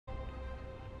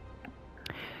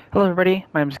Hello everybody,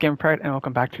 my name is GamerPride and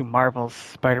welcome back to Marvel's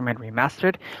Spider-Man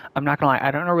Remastered. I'm not gonna lie, I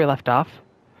don't know where we left off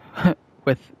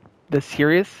with this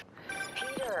series.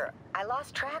 Peter, I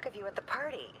lost track of you at the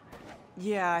party.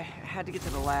 Yeah, I had to get to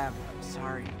the lab. I'm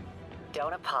sorry.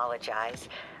 Don't apologize.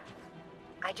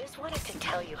 I just wanted to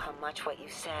tell you how much what you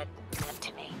said meant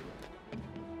to me.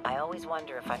 I always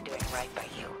wonder if I'm doing right by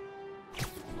you.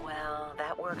 Well,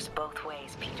 that works both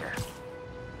ways, Peter.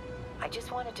 I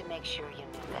just wanted to make sure you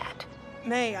knew that.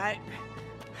 May, I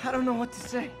don't know what to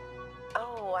say.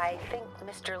 Oh, I think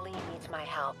Mr. Lee needs my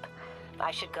help. I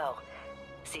should go.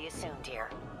 See you soon, dear.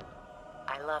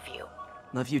 I love you.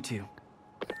 Love you too.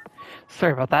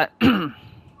 Sorry about that.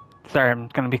 Sorry, I'm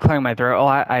gonna be clearing my throat. Oh,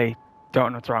 I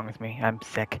don't know what's wrong with me. I'm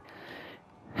sick.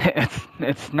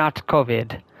 It's not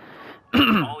COVID.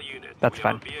 All units, That's we have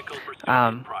fun. a vehicle pursuit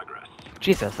in progress.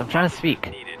 Jesus, I'm trying to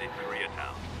speak. Needed in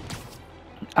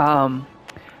Koreatown.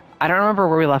 I don't remember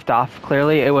where we left off.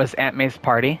 Clearly, it was Aunt May's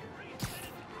party.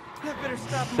 I better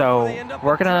stop them So, before they end up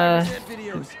we're on gonna Tiger's Head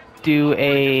videos. do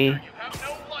a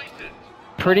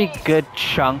pretty good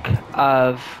chunk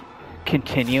of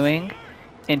continuing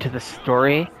into the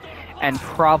story and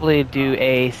probably do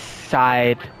a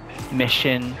side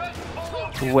mission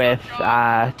with,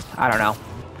 I don't know,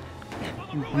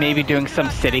 maybe doing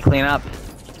some city cleanup.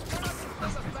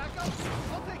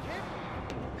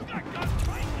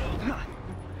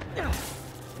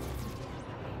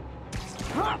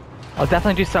 I'll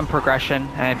definitely do some progression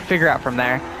and figure out from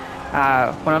there.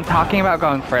 When I'm talking about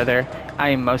going further, I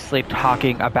am mostly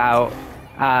talking about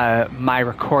my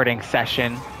recording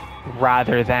session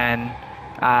rather than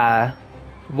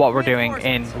what we're doing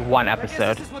in one I guess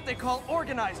episode. this is what they call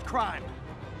organized crime.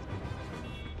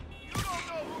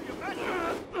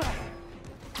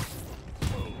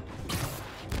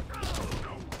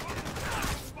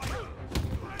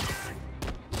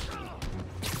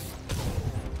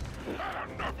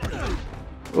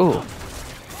 Ooh.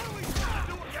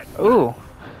 Ooh.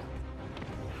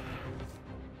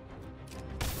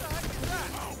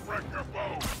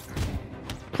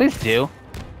 Please do.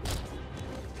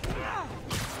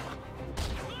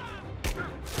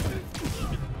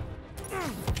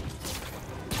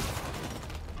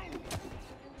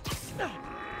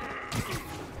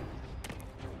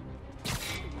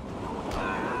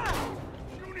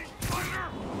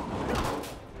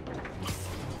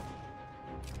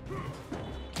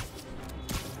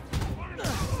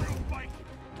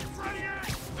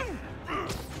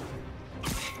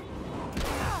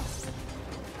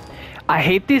 I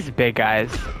hate these big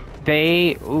guys.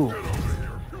 They... Ooh.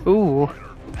 Ooh.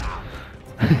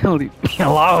 Leave me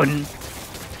alone.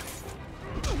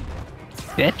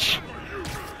 Bitch.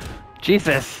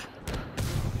 Jesus.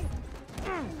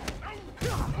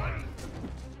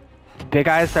 The big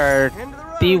guys are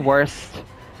the worst.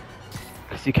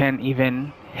 Because you can't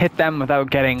even hit them without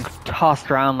getting tossed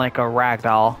around like a rag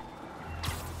doll.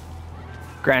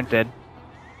 Granted.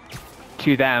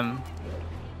 To them,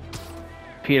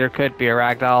 Peter could be a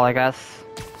ragdoll, I guess.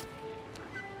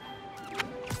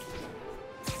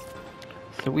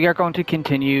 So we are going to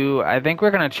continue. I think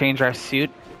we're going to change our suit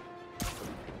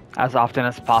as often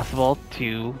as possible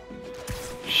to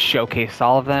showcase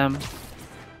all of them.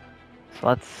 So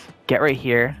let's get right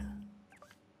here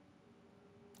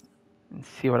and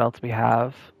see what else we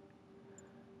have.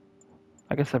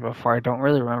 Like I said before, I don't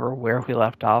really remember where we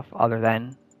left off other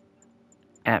than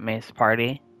Aunt May's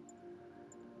party.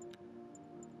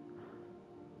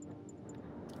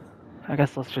 I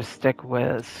guess let's just stick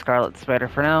with Scarlet Spider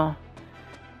for now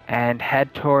and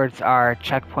head towards our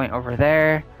checkpoint over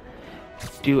there.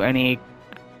 Do any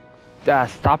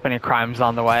stop any crimes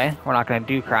on the way. We're not going to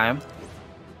do crime.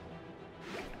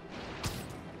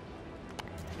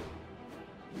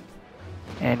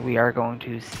 And we are going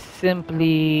to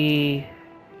simply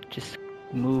just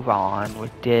move on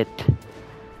with it.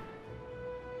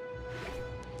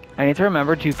 I need to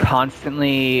remember to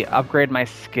constantly upgrade my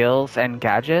skills and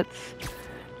gadgets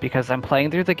because I'm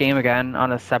playing through the game again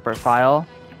on a separate file.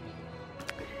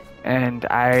 And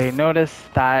I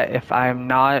noticed that if I'm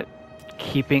not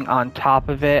keeping on top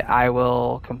of it, I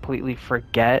will completely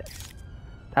forget.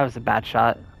 That was a bad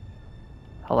shot.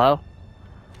 Hello?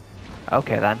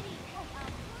 Okay then.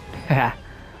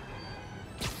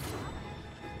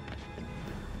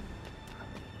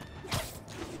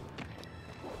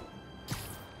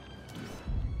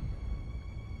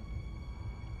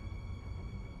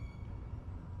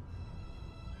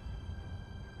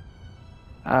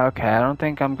 Okay, I don't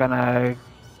think I'm gonna...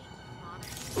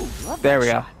 There we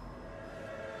go.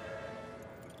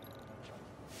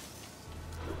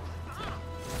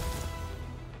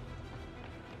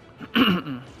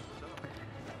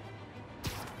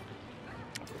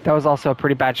 That was also a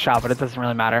pretty bad shot, but it doesn't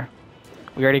really matter.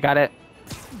 We already got it.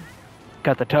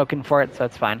 Got the token for it, so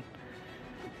it's fine.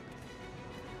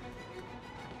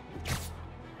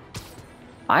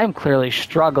 I am clearly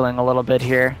struggling a little bit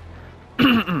here.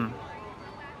 I'm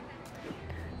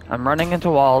running into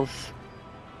walls,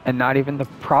 and not even the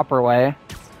proper way.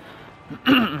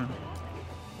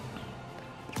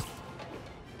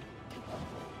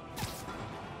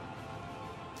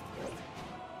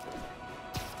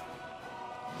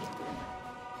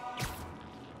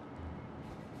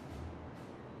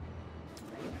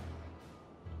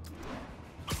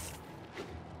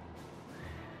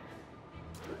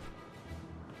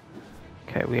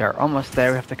 Okay, we are almost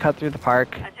there. We have to cut through the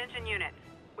park. Attention unit.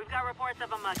 We've got reports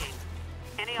of a mugging.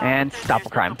 Any And officers stop near a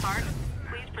crime. Central Park,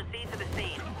 please proceed to the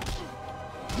scene.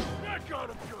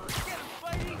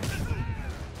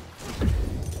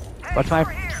 What's my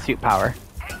suit power?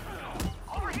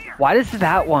 Why does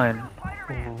that one?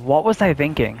 What was I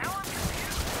thinking?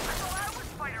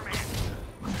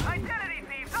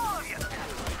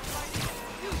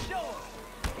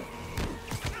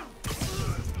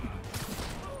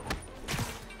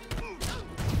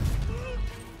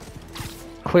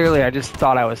 Clearly, I just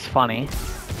thought I was funny.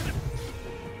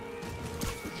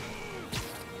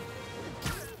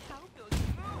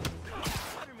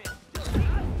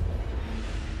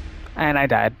 And I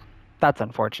died. That's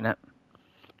unfortunate.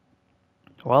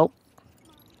 Well,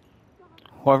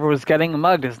 whoever was getting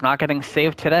mugged is not getting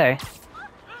saved today.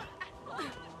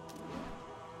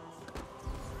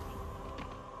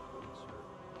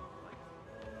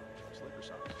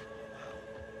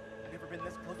 Never been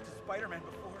this close to Spider-Man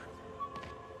before.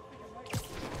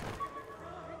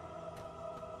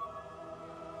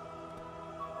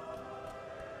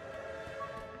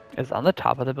 Is on the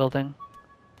top of the building.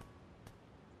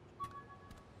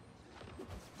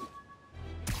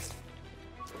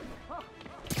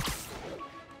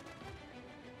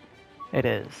 It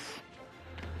is.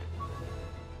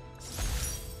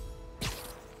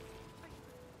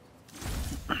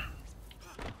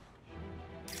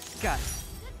 Got it.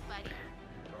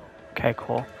 Okay,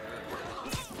 cool.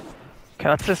 Okay,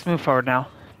 let's just move forward now.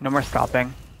 No more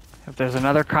stopping. If there's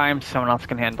another crime, someone else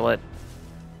can handle it.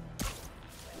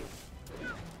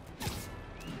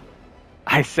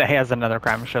 I say as another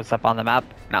crime shows up on the map.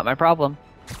 Not my problem.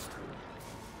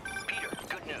 Peter,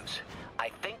 good news. I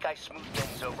think I smoothed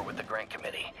things over with the grant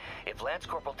committee. If Lance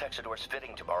Corporal Texador's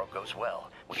fitting tomorrow goes well,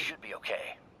 we should be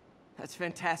okay. That's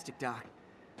fantastic, Doc.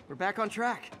 We're back on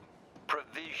track.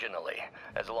 Provisionally,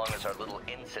 as long as our little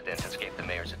incident escaped the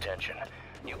mayor's attention.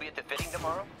 You'll be at the fitting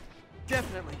tomorrow?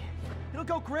 Definitely. It'll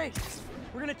go great.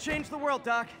 We're gonna change the world,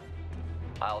 Doc.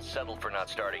 I'll settle for not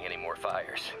starting any more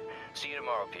fires. See you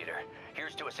tomorrow, Peter.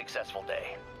 Here's to a successful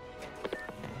day.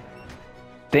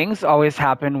 Things always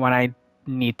happen when I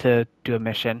need to do a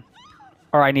mission.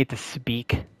 Or I need to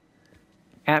speak.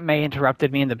 Aunt May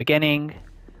interrupted me in the beginning.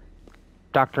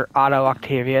 Dr. Otto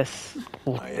Octavius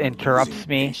interrupts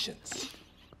me. Patience.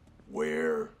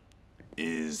 Where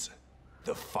is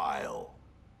the file?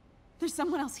 There's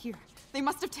someone else here. They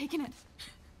must have taken it.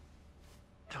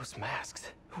 Those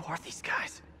masks. Who are these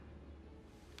guys?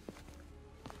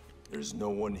 There's no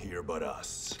one here but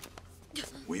us.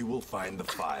 We will find the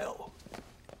file,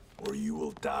 or you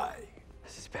will die.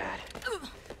 This is bad.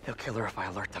 They'll kill her if I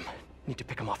alert them. Need to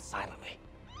pick them off silently.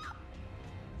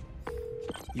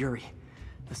 Yuri,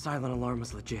 the silent alarm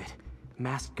was legit.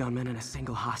 Masked gunmen and a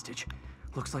single hostage.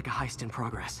 Looks like a heist in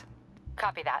progress.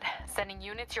 Copy that. Sending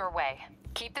units your way.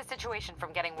 Keep the situation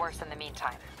from getting worse in the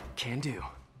meantime. Can do.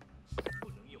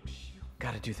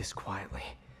 Gotta do this quietly.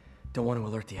 Don't want to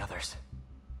alert the others.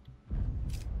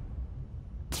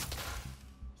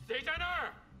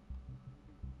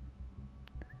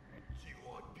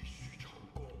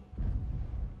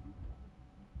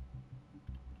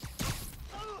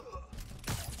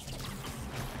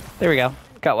 There we go.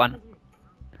 Got one.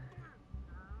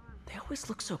 They always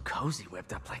look so cozy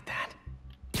whipped up like that.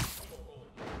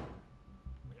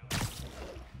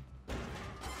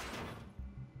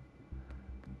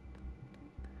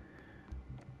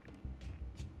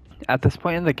 At this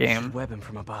point in the Should game, web him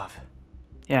from above.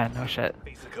 yeah, no shit.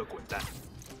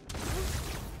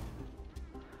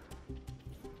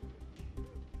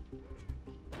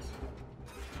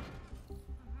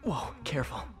 Whoa,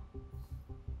 careful.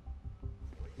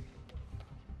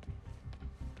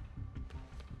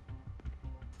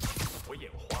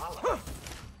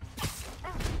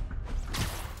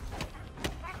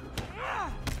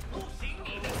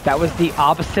 That was the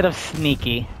opposite of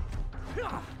sneaky.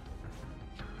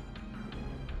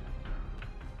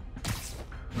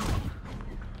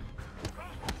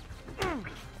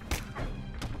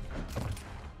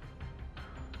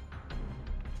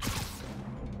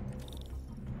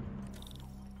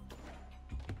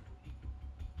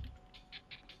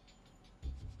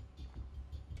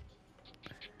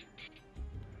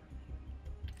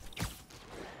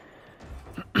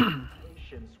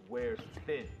 Patience wears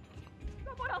thin.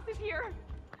 Someone else is here.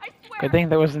 I swear. Good thing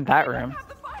there wasn't that room. Have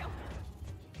the file.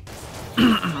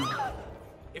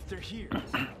 If they're here,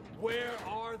 where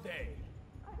are they?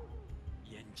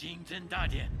 眼睛睁大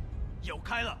点，有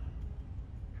开了。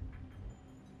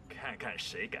看看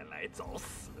谁敢来找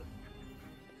死。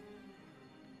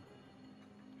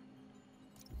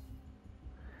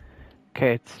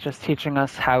 Okay, it's just teaching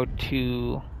us how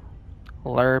to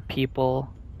lure people.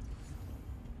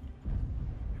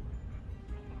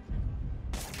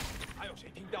 还有谁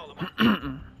听到了吗？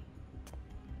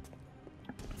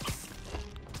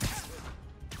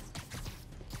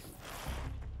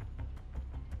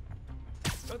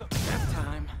等等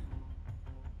Time.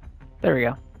 There we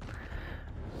go.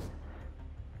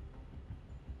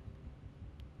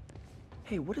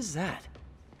 Hey, what is that?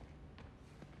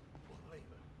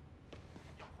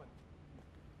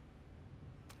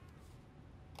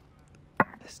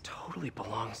 This totally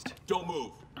belongs to... Don't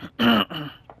move.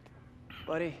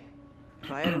 Buddy,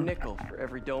 if I had a nickel for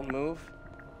every don't move...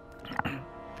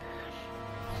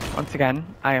 Once again,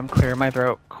 I am clearing my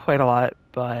throat quite a lot,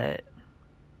 but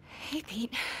Hey,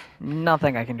 Pete.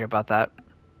 nothing I can do about that.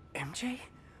 MJ?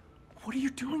 What are you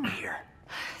doing here?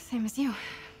 Same as you.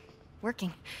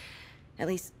 Working. At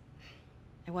least,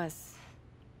 I was.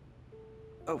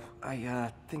 Oh,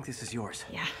 I think this is yours.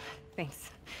 Yeah,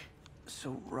 thanks.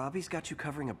 So, Robbie's got you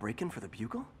covering a break-in for the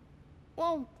Bugle?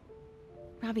 Well,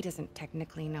 Robbie doesn't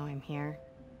technically know I'm here.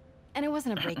 And it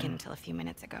wasn't a break-in until a few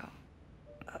minutes ago.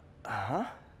 Uh-huh?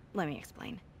 Let me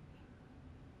explain.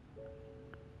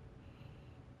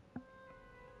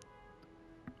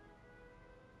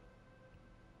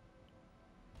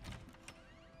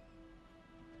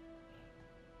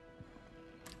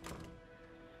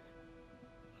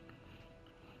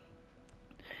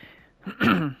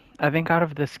 I think out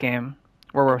of this game,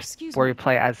 where we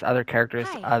play as other characters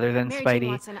Hi, other than Mary Jane Spidey,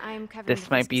 Watson. I'm covering this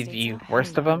the might Fisk be estate the stuff.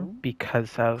 worst of Hello. them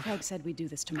because of Craig said we do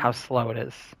this tomorrow. how slow it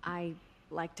is. I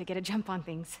like to get a jump on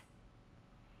things.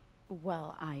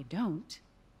 Well, I don't.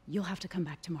 You'll have to come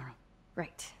back tomorrow.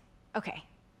 Right. Okay.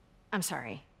 I'm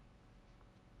sorry.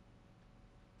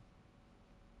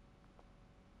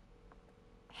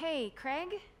 Hey, Craig?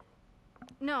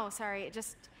 No, sorry. It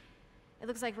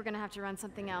looks like we're gonna have to run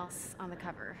something else on the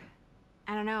cover.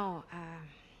 I don't know.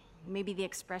 Maybe the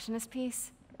expressionist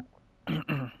piece?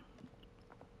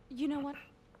 You know what?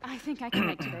 I think I can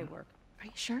make today work. Are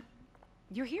you sure?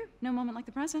 You're here. No moment like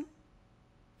the present.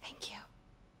 Thank you.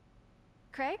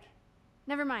 Craig?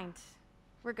 Never mind.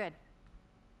 We're good.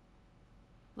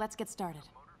 Let's get started.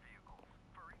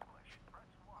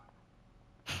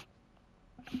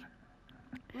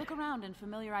 Look around and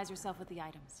familiarize yourself with the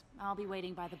items. I'll be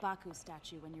waiting by the Baku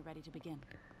statue when you're ready to begin.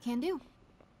 Can do.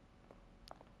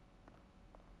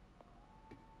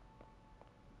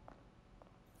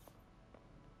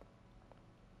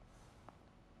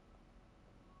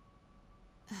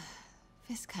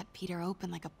 Fisk cut Peter open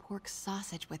like a pork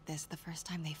sausage with this the first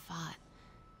time they fought.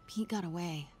 Pete got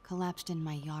away, collapsed in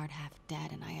my yard half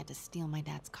dead, and I had to steal my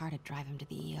dad's car to drive him to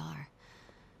the ER.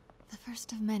 The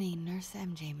first of many Nurse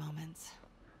MJ moments.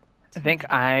 I think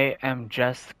I am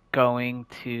just going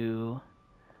to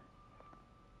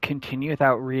continue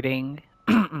without reading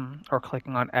or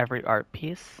clicking on every art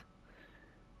piece.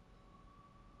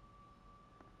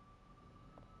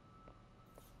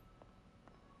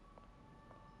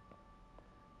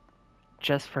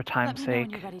 Just for time's Let me know when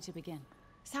sake, you're ready to begin.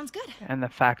 Sounds good. and the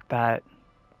fact that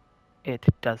it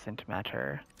doesn't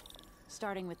matter.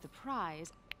 Starting with the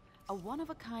prize, a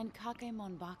one-of-a-kind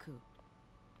Kakemon Baku.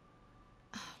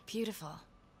 Beautiful.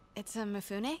 It's a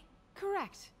Mifune?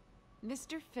 Correct.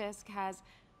 Mr. Fisk has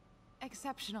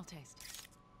exceptional taste.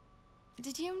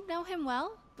 Did you know him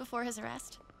well before his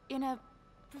arrest? In a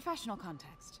professional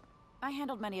context. I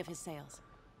handled many of his sales.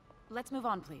 Let's move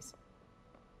on, please.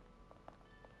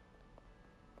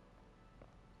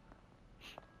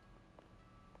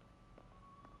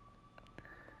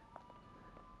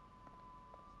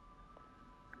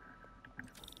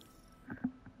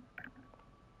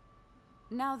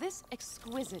 Now, this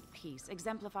exquisite piece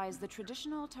exemplifies the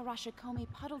traditional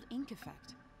Tarashikomi puddled ink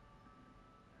effect.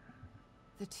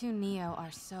 The two Neo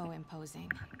are so imposing.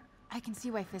 I can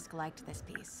see why Fisk liked this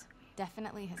piece.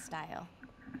 Definitely his style.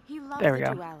 He loved There we the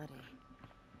go. duality.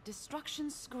 Destruction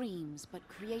screams, but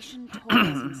creation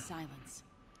toils in silence.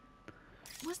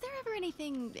 Was there ever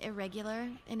anything irregular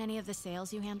in any of the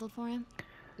sales you handled for him?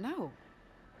 No.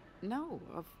 No,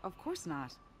 of course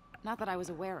not. Not that I was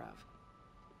aware of.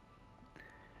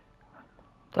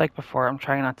 Like before, I'm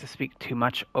trying not to speak too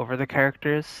much over the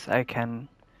characters. I can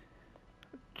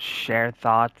share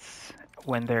thoughts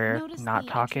when they're Notice not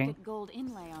the talking. intricate gold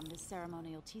inlay on this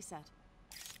ceremonial tea set.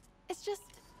 It's just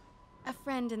a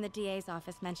friend in the DA's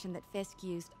office mentioned that Fisk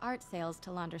used art sales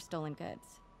to launder stolen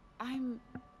goods. I'm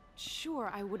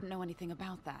sure I wouldn't know anything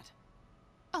about that.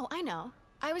 Oh, I know.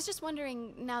 I was just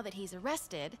wondering, now that he's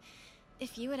arrested,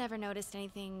 if you had ever noticed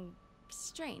anything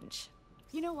strange.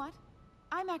 You know what?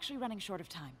 I'm actually running short of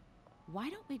time. Why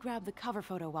don't we grab the cover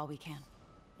photo while we can?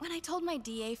 When I told my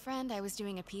DA friend I was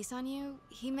doing a piece on you,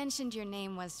 he mentioned your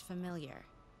name was familiar.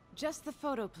 Just the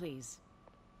photo, please.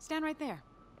 Stand right there.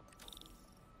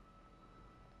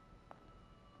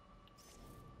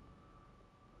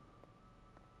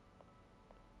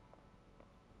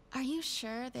 Are you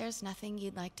sure there's nothing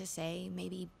you'd like to say,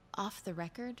 maybe off the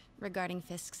record, regarding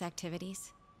Fisk's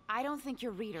activities? I don't think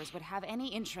your readers would have any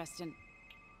interest in...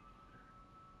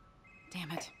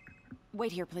 Damn it.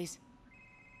 Wait here, please.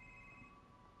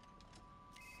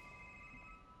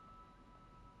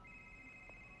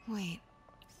 Wait,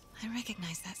 I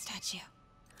recognize that statue.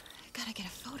 I gotta get a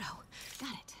photo.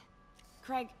 Got it.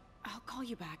 Craig, I'll call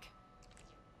you back.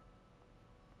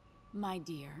 My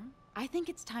dear, I think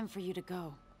it's time for you to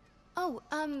go. Oh,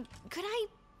 could I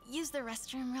use the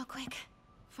restroom real quick?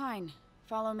 Fine.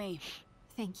 Follow me.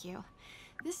 Thank you.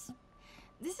 This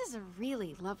is a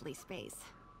really lovely space.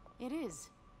 It is.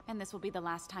 And this will be the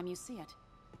last time you see it.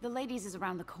 The ladies is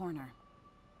around the corner.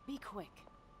 Be quick.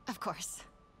 Of course.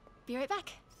 Be right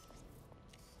back.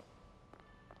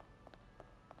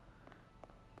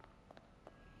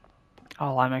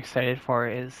 All I'm excited for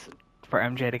is for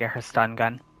MJ to get her stun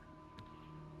gun.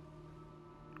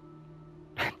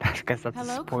 I guess that's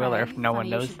Hello, a spoiler Craig. if no one Funny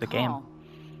you knows should the game. call.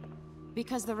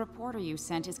 Because the reporter you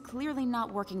sent is clearly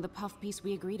not working the puff piece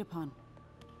we agreed upon.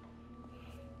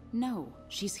 No,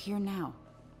 she's here now.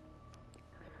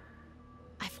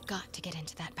 I've got to get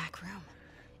into that back room.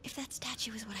 If that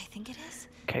statue is what I think it is...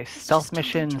 Okay, this stealth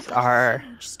just turned into missions a are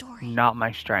huge story. not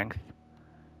my strength.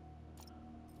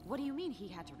 What do you mean he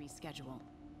had to reschedule?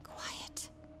 Quiet.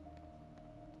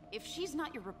 If she's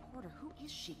not your reporter, who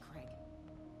is she, Craig?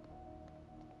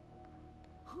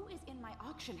 Who is in my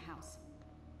auction house?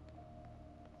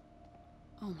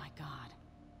 Oh my god.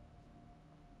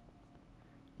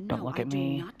 Don't look at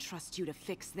me. I do not trust you to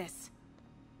fix this.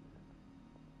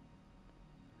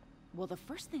 Well, the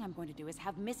first thing I'm going to do is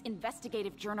have Miss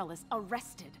Investigative Journalist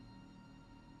arrested.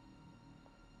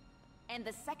 And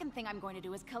the second thing I'm going to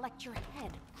do is collect your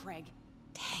head, Craig.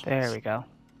 Dang. There we go.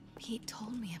 Pete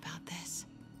told me about this.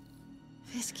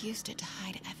 Fisk used it to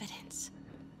hide evidence.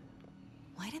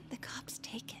 Why didn't the cops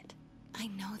take it? I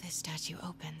know this statue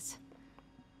opens.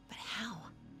 But how?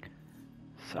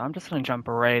 So I'm just gonna jump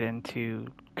right into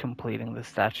completing the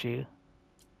statue.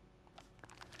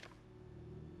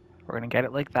 We're gonna get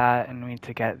it like that, and we need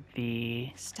to get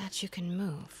the Statue can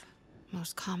move.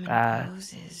 Most common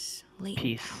pose is latent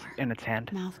piece power. in its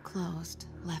hand. Mouth closed,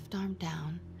 left arm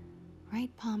down, right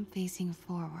palm facing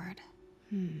forward.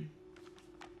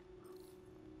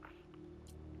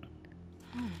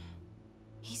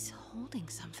 He's holding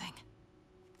something.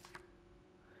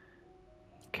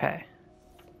 Okay.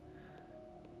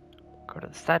 Go to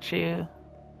the statue.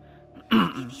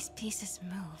 Maybe these pieces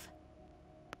move.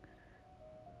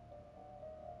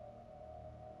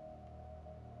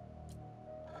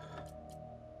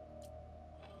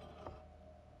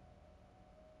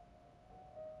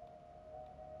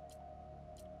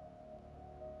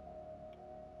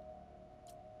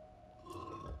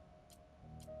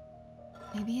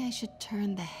 Maybe I should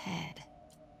turn the head.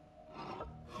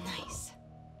 Nice.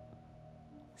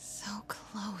 So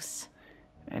close.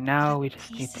 And now we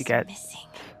just need to get missing.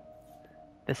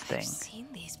 this thing. I've seen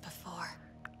these before.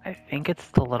 I think it's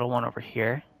the little one over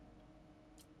here.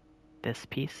 This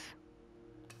piece.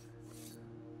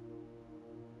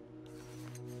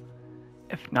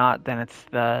 If not, then it's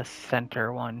the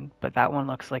center one, but that one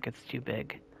looks like it's too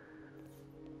big.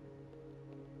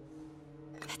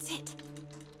 That's it.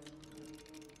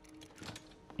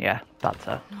 Yeah, thought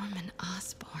so. Norman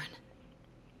Osborn.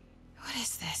 What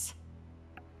is this?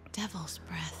 Devil's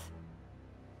breath.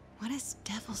 What is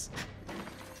devil's...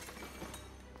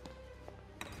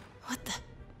 What the...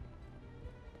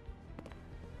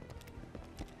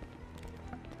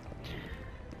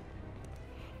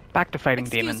 Back to fighting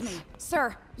Excuse demons. me,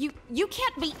 sir. You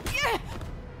can't be...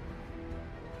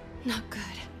 Not good.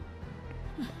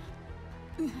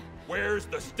 Where's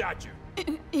the statue?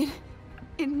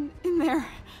 In there.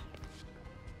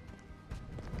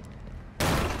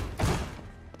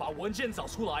 把文件找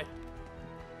出来。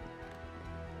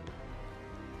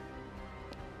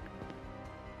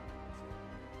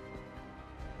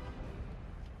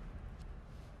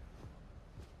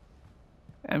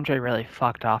MJ really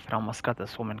fucked off and almost got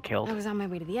this woman killed. I was on my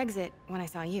way to the exit when I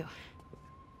saw you.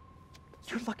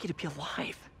 You're lucky to be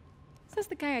alive. Says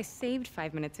the guy I saved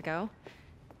 5 minutes ago.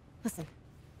 Listen,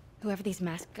 whoever these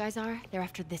masked guys are, they're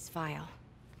after this file.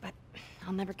 But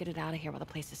I'll never get it out of here while the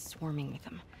place is swarming with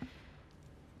them.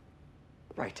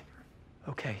 Right.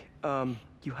 Okay,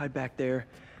 you hide back there.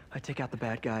 I take out the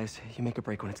bad guys. You make a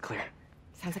break when it's clear.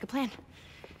 Sounds like a plan.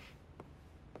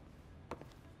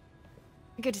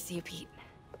 Good to see you, Pete.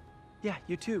 Yeah,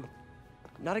 you too.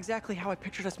 Not exactly how I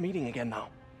pictured us meeting again, though.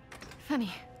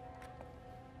 Funny.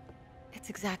 It's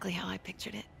exactly how I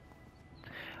pictured it.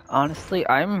 Honestly,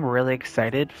 I'm really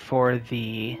excited for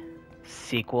the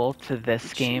sequel to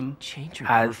this game,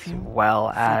 as well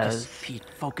as Pete,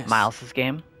 focus. Miles's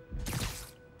game.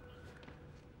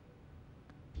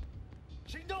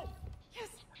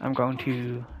 I'm going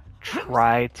to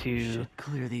try to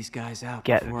clear these guys out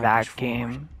get before I that push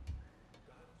game forward.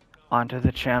 onto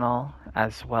the channel,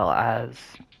 as well as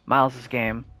Miles's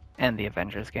game and the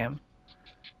Avengers game.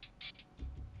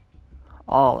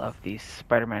 All of the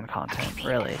Spider-Man content,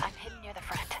 really. I'm hidden near the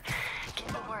front. Give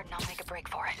the word and I'll make a break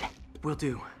for it. Will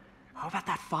do. How about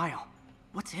that file?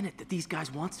 What's in it that these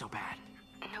guys want so bad?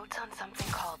 Notes on something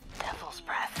called Devil's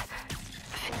Breath.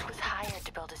 Fisk was hired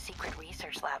to build a secret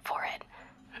research lab for it.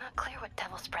 Not clear what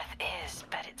Devil's Breath is,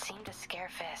 but it seemed to scare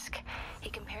Fisk. He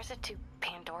compares it to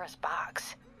Pandora's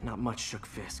box. Not much shook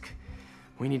Fisk.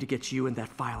 We need to get you and that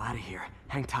file out of here.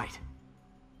 Hang tight.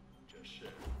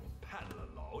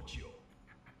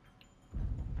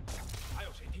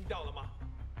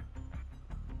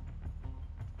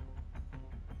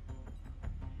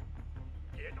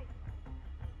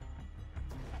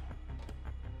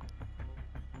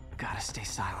 Gotta stay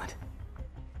silent.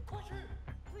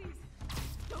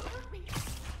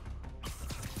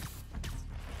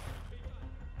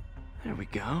 There we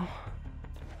go.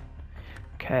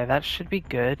 Okay, that should be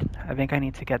good. I think I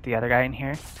need to get the other guy in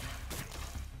here.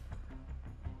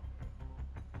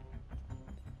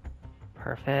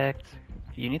 Perfect.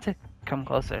 You need to come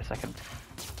closer so I can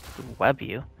web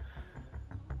you.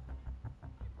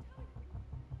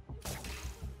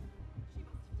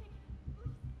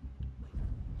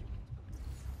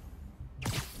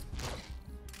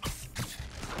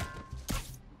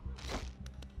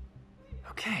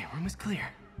 Okay, room is clear.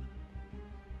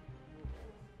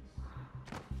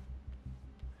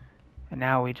 And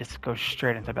now we just go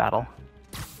straight into battle.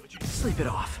 Sleep it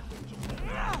off.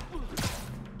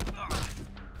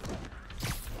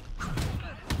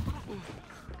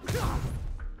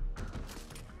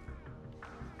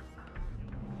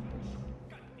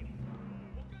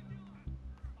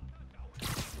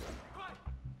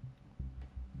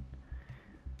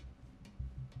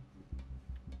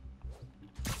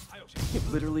 You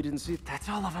literally didn't see it. That's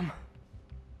all of them.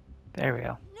 There we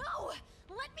go. No!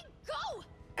 Let me go!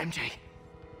 MJ.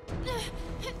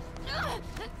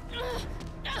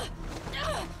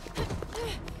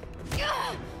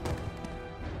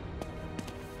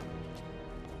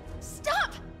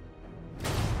 Stop!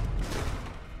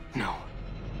 No.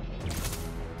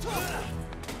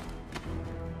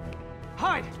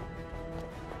 Hide!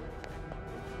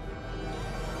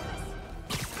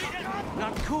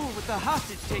 Not cool with the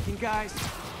hostage-taking guys.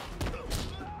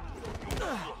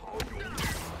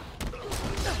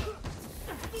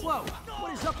 Whoa,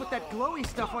 what is up with that glowy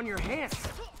stuff on your hands?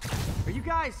 Are you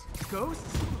guys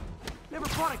ghosts? Never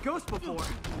fought a ghost before.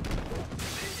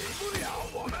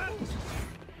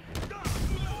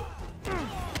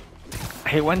 I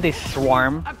hate when they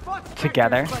swarm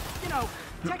together. But, you know,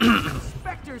 technically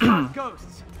specters aren't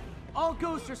ghosts. All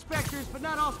ghosts are specters, but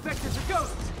not all specters are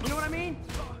ghosts. You know what I mean?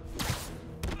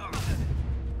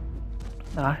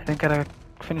 No, I didn't get a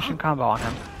finishing combo on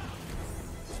him.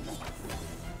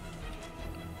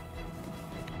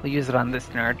 We'll use it on this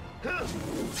nerd.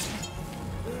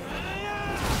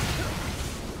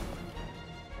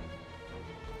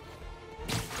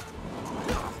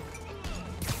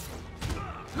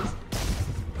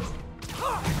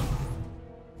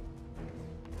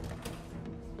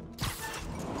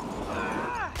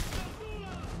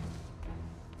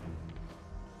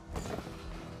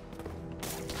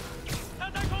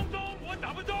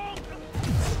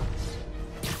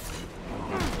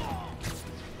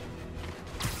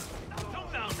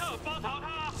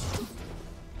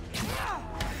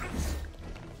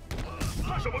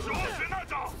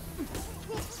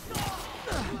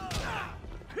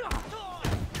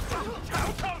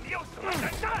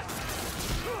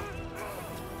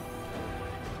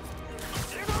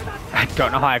 I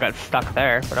don't know how I got stuck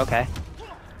there, but okay.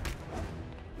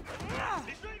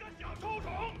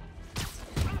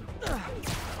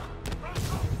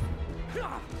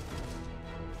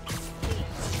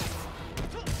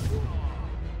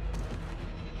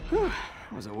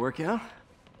 Was it a workout?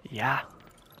 Yeah.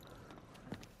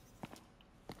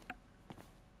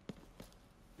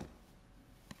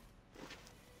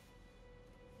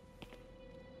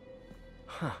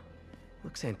 Huh.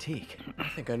 Looks antique. I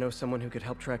think I know someone who could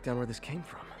help track down where this came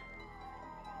from.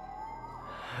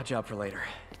 A job for later.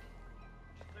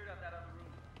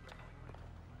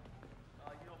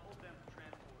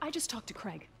 I just talked to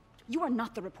Craig. You are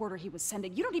not the reporter he was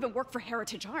sending. You don't even work for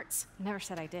Heritage Arts. Never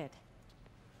said I did.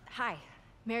 Hi,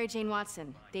 Mary Jane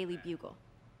Watson, Daily Bugle.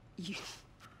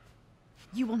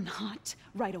 You will not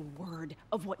write a word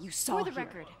of what you saw For the here.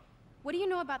 record, what do you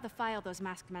know about the file those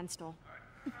masked men stole?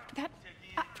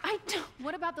 I don't...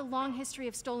 What about the long history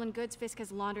of stolen goods Fisk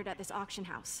has laundered at this auction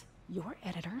house? Your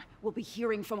editor will be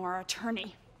hearing from our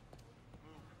attorney.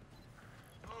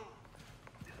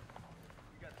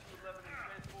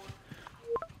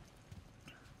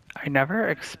 I never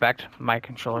expect my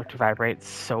controller to vibrate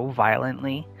so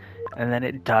violently, and then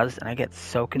it does, and I get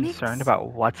so concerned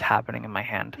about what's happening in my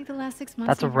hand. Like the last 6 months.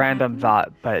 That's a random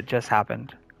thought, but it just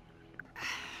happened.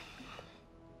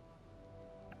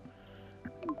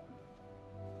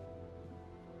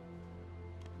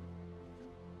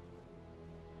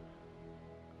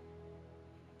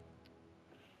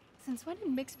 Since when did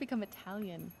Mix become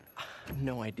Italian?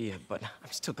 No idea, but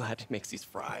I'm still glad he makes these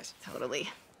fries. Totally.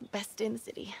 Best in the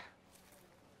city.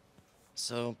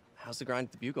 So, how's the grind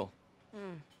at the Bugle?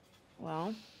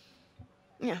 Well,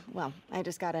 I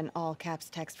just got an all-caps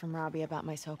text from Robbie about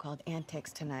my so-called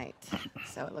antics tonight.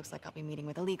 So it looks like I'll be meeting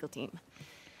with the legal team.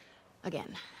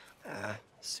 Again. As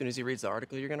soon as he reads the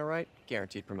article you're gonna write,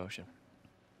 guaranteed promotion.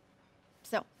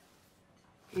 So,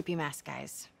 creepy mask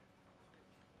guys.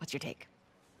 What's your take?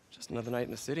 Just another night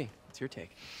in the city. What's your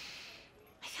take?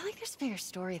 I feel like there's a bigger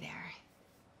story there.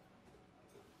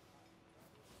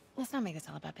 Let's not make this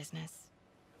all about business.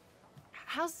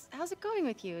 How's it going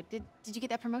with you? Did you get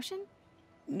that promotion?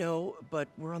 No, but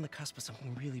we're on the cusp of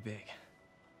something really big.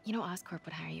 You know Oscorp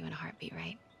would hire you in a heartbeat,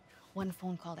 right? One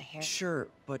phone call to Harry. Sure,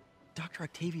 but Dr.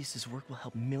 Octavius's work will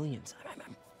help millions.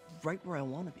 I'm right where I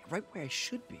want to be, right where I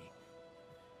should be.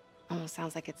 Almost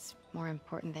sounds like it's more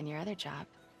important than your other job.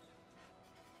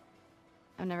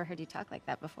 I've never heard you talk like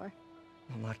that before.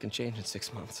 A lot can change in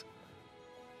 6 months.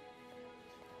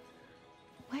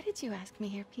 Why did you ask me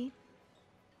here, Pete?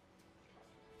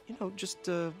 You know, just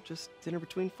dinner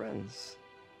between friends.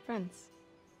 Friends.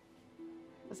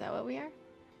 Was that what we are?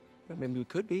 Well, maybe we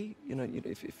could be,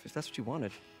 if that's what you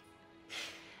wanted.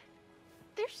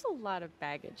 There's a lot of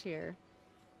baggage here.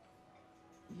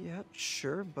 Yeah,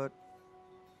 sure, but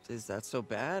is that so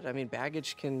bad? I mean,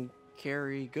 baggage can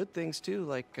carry good things too,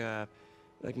 like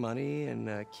money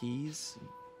and keys, and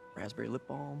raspberry lip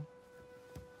balm.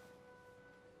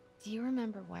 Do you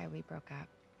remember why we broke up?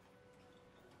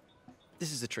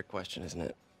 This is a trick question, isn't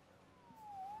it?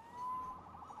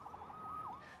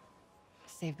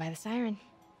 Saved by the siren.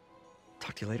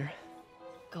 Talk to you later.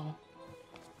 Go.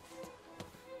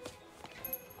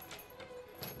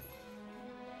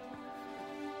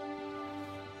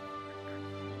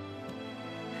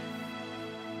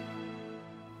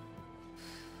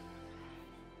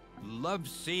 Love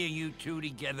seeing you two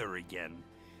together again.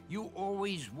 You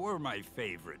always were my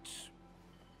favorites.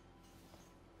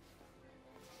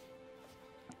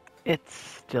 It's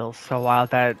still so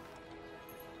wild that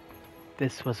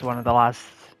this was one of the last,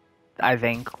 I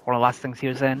think, one of the last things he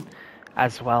was in,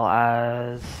 as well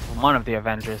as one of the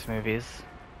Avengers movies.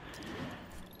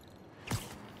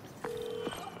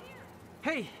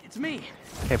 Hey, it's me.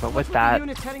 Okay, but with What's the that,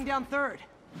 unit's heading down 3rd?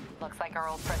 Looks like our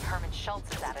old friend Herman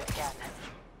Schultz is at it again.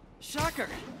 Shocker.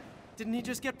 Didn't he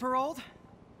just get paroled?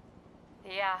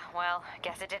 Yeah, well,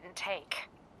 guess it didn't take.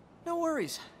 No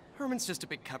worries. Herman's just a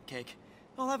big cupcake.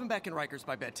 I'll have him back in Rikers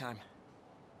by bedtime.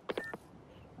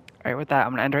 alright, with that,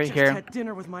 I'm gonna end right Just here. had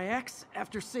dinner with my ex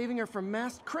after saving her from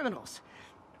masked criminals.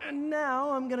 And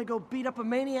now I'm gonna go beat up a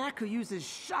maniac who uses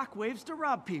shockwaves to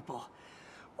rob people.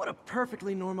 What a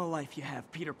perfectly normal life you have,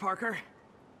 Peter Parker.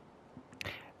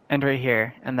 End right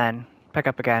here, and then pick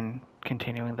up again,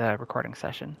 continuing the recording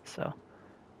session. So,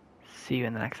 see you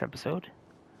in the next episode.